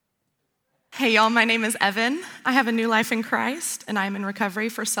Hey y'all, my name is Evan. I have a new life in Christ, and I'm in recovery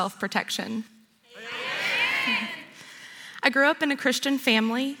for self-protection. I grew up in a Christian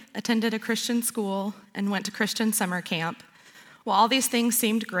family, attended a Christian school, and went to Christian summer camp. While all these things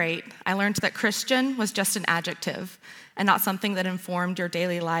seemed great, I learned that Christian was just an adjective and not something that informed your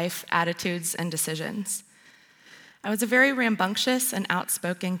daily life, attitudes, and decisions. I was a very rambunctious and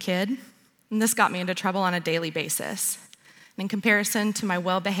outspoken kid, and this got me into trouble on a daily basis. In comparison to my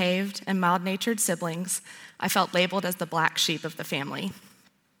well-behaved and mild-natured siblings, I felt labeled as the black sheep of the family.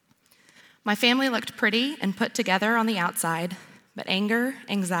 My family looked pretty and put together on the outside, but anger,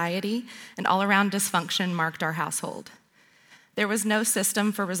 anxiety, and all-around dysfunction marked our household. There was no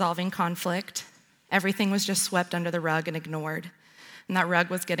system for resolving conflict. Everything was just swept under the rug and ignored, and that rug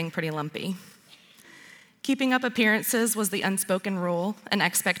was getting pretty lumpy. Keeping up appearances was the unspoken rule, and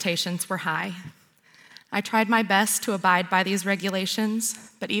expectations were high. I tried my best to abide by these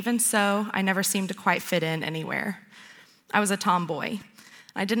regulations, but even so, I never seemed to quite fit in anywhere. I was a tomboy.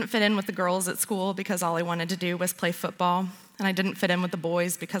 I didn't fit in with the girls at school because all I wanted to do was play football, and I didn't fit in with the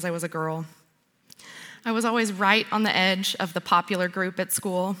boys because I was a girl. I was always right on the edge of the popular group at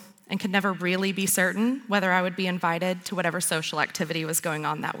school and could never really be certain whether I would be invited to whatever social activity was going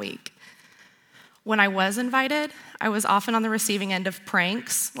on that week. When I was invited, I was often on the receiving end of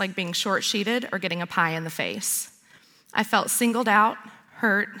pranks, like being short-sheeted or getting a pie in the face. I felt singled out,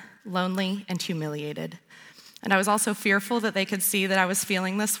 hurt, lonely, and humiliated. And I was also fearful that they could see that I was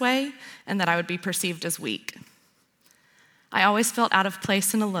feeling this way and that I would be perceived as weak. I always felt out of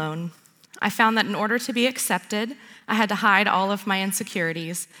place and alone. I found that in order to be accepted, I had to hide all of my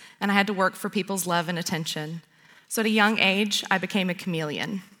insecurities, and I had to work for people's love and attention. So at a young age, I became a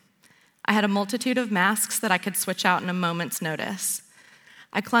chameleon. I had a multitude of masks that I could switch out in a moment's notice.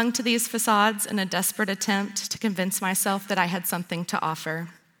 I clung to these facades in a desperate attempt to convince myself that I had something to offer.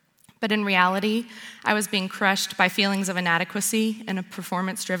 But in reality, I was being crushed by feelings of inadequacy in a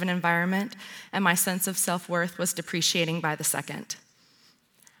performance-driven environment, and my sense of self-worth was depreciating by the second.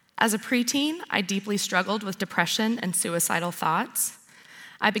 As a preteen, I deeply struggled with depression and suicidal thoughts.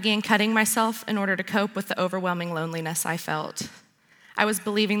 I began cutting myself in order to cope with the overwhelming loneliness I felt. I was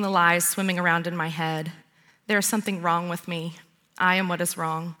believing the lies swimming around in my head. There is something wrong with me. I am what is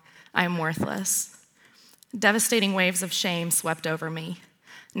wrong. I am worthless. Devastating waves of shame swept over me.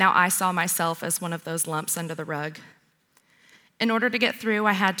 Now I saw myself as one of those lumps under the rug. In order to get through,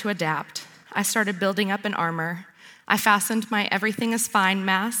 I had to adapt. I started building up an armor. I fastened my everything is fine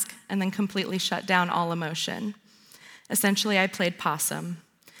mask and then completely shut down all emotion. Essentially, I played possum.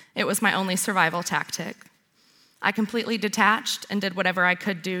 It was my only survival tactic. I completely detached and did whatever I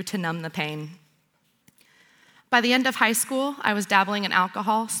could do to numb the pain. By the end of high school, I was dabbling in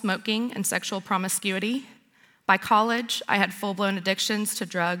alcohol, smoking, and sexual promiscuity. By college, I had full-blown addictions to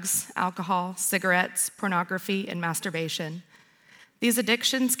drugs, alcohol, cigarettes, pornography, and masturbation. These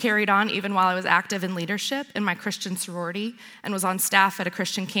addictions carried on even while I was active in leadership in my Christian sorority and was on staff at a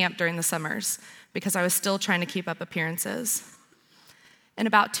Christian camp during the summers because I was still trying to keep up appearances. In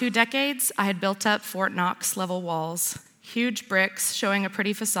about 2 decades, I had built up Fort Knox-level walls, huge bricks showing a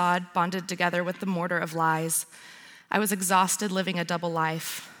pretty facade bonded together with the mortar of lies. I was exhausted living a double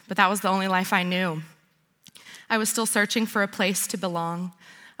life, but that was the only life I knew. I was still searching for a place to belong.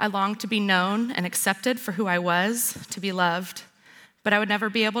 I longed to be known and accepted for who I was, to be loved, but I would never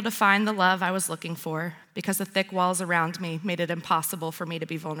be able to find the love I was looking for because the thick walls around me made it impossible for me to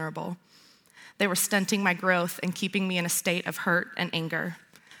be vulnerable. They were stunting my growth and keeping me in a state of hurt and anger.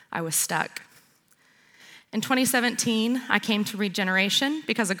 I was stuck. In 2017, I came to Regeneration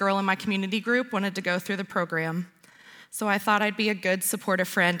because a girl in my community group wanted to go through the program. So I thought I'd be a good, supportive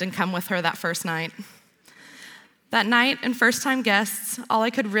friend and come with her that first night. That night, and first-time guests, all I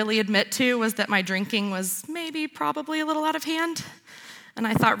could really admit to was that my drinking was probably a little out of hand, and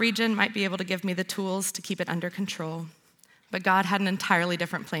I thought Regen might be able to give me the tools to keep it under control. But God had an entirely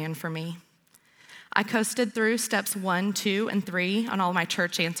different plan for me. I coasted through steps 1, 2, and 3 on all my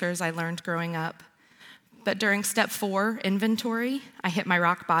church answers I learned growing up. But during step 4, inventory, I hit my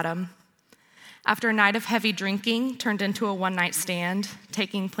rock bottom. After a night of heavy drinking turned into a one-night stand,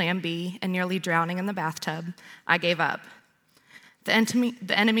 taking Plan B, and nearly drowning in the bathtub, I gave up. The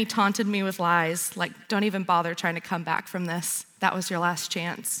enemy taunted me with lies, like, don't even bother trying to come back from this. That was your last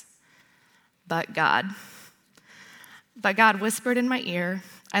chance. But God whispered in my ear,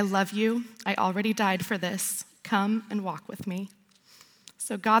 I love you. I already died for this. Come and walk with me.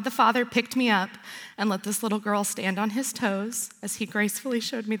 So God the Father picked me up and let this little girl stand on his toes as he gracefully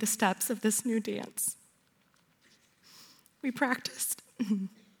showed me the steps of this new dance. We practiced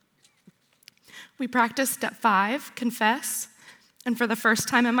step 5, confess, And for the first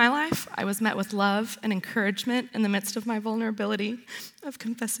time in my life, I was met with love and encouragement in the midst of my vulnerability of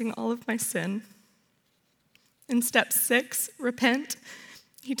confessing all of my sin. In step 6, repent,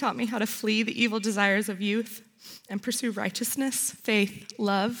 he taught me how to flee the evil desires of youth and pursue righteousness, faith,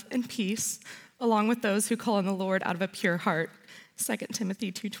 love, and peace, along with those who call on the Lord out of a pure heart. 2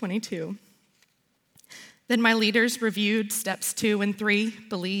 Timothy 2:22. Then my leaders reviewed steps 2 and 3,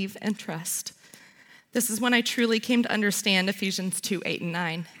 believe and trust. This is when I truly came to understand Ephesians 2:8 and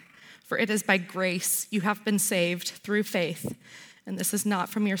 9. For it is by grace you have been saved through faith, and this is not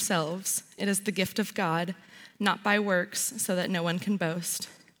from yourselves. It is the gift of God, not by works, so that no one can boast.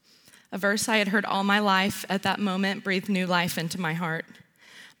 A verse I had heard all my life at that moment breathed new life into my heart.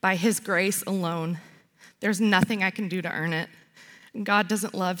 By his grace alone, there's nothing I can do to earn it. God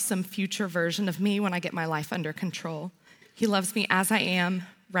doesn't love some future version of me when I get my life under control. He loves me as I am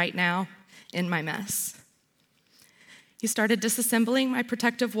right now in my mess. He started disassembling my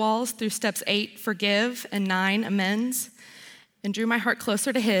protective walls through steps 8, forgive, and 9, amends, and drew my heart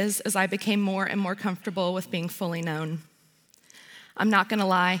closer to his as I became more and more comfortable with being fully known. I'm not gonna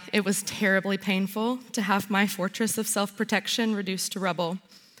lie, it was terribly painful to have my fortress of self-protection reduced to rubble.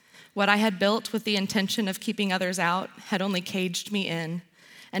 What I had built with the intention of keeping others out had only caged me in,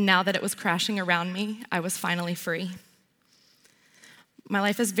 and now that it was crashing around me, I was finally free. My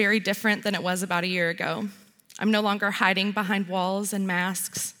life is very different than it was about a year ago. I'm no longer hiding behind walls and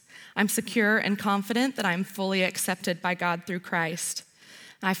masks. I'm secure and confident that I'm fully accepted by God through Christ.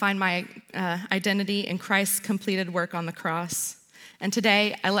 I find my identity in Christ's completed work on the cross. And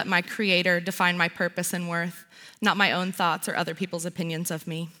today, I let my Creator define my purpose and worth, not my own thoughts or other people's opinions of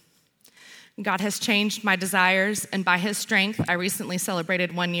me. God has changed my desires, and by his strength, I recently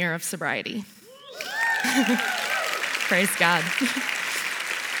celebrated 1 year of sobriety. Praise God.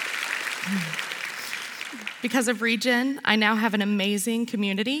 Because of Regen, I now have an amazing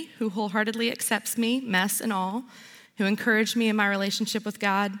community who wholeheartedly accepts me, mess and all, who encourage me in my relationship with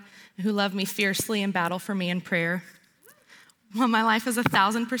God, who love me fiercely and battle for me in prayer. While my life is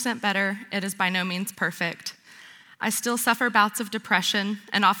 1,000% better, it is by no means perfect. I still suffer bouts of depression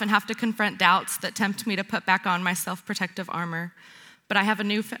and often have to confront doubts that tempt me to put back on my self-protective armor. But I have a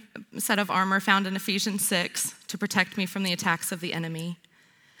new set of armor found in Ephesians 6 to protect me from the attacks of the enemy.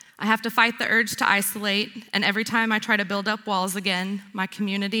 I have to fight the urge to isolate, and every time I try to build up walls again, my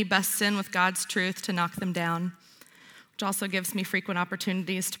community busts in with God's truth to knock them down, which also gives me frequent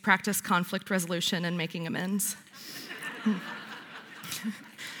opportunities to practice conflict resolution and making amends.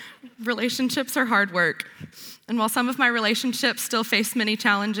 Relationships are hard work. And while some of my relationships still face many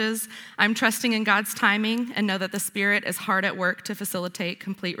challenges, I'm trusting in God's timing and know that the Spirit is hard at work to facilitate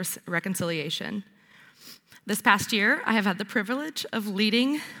complete reconciliation. This past year, I have had the privilege of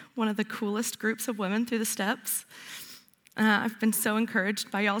leading one of the coolest groups of women through the steps. I've been so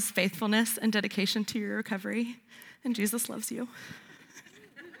encouraged by y'all's faithfulness and dedication to your recovery, and Jesus loves you.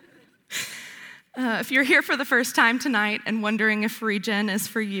 If you're here for the first time tonight and wondering if Regen is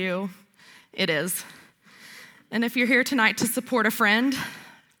for you, it is. And if you're here tonight to support a friend,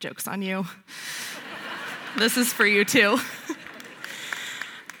 joke's on you. This is for you too.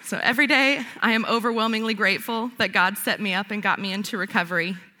 So every day, I am overwhelmingly grateful that God set me up and got me into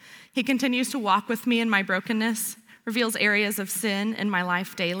recovery. He continues to walk with me in my brokenness, reveals areas of sin in my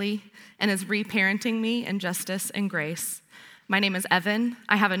life daily, and is reparenting me in justice and grace. My name is Evann.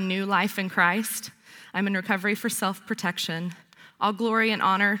 I have a new life in Christ. I'm in recovery for self-protection. All glory and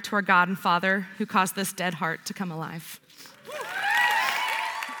honor to our God and Father who caused this dead heart to come alive.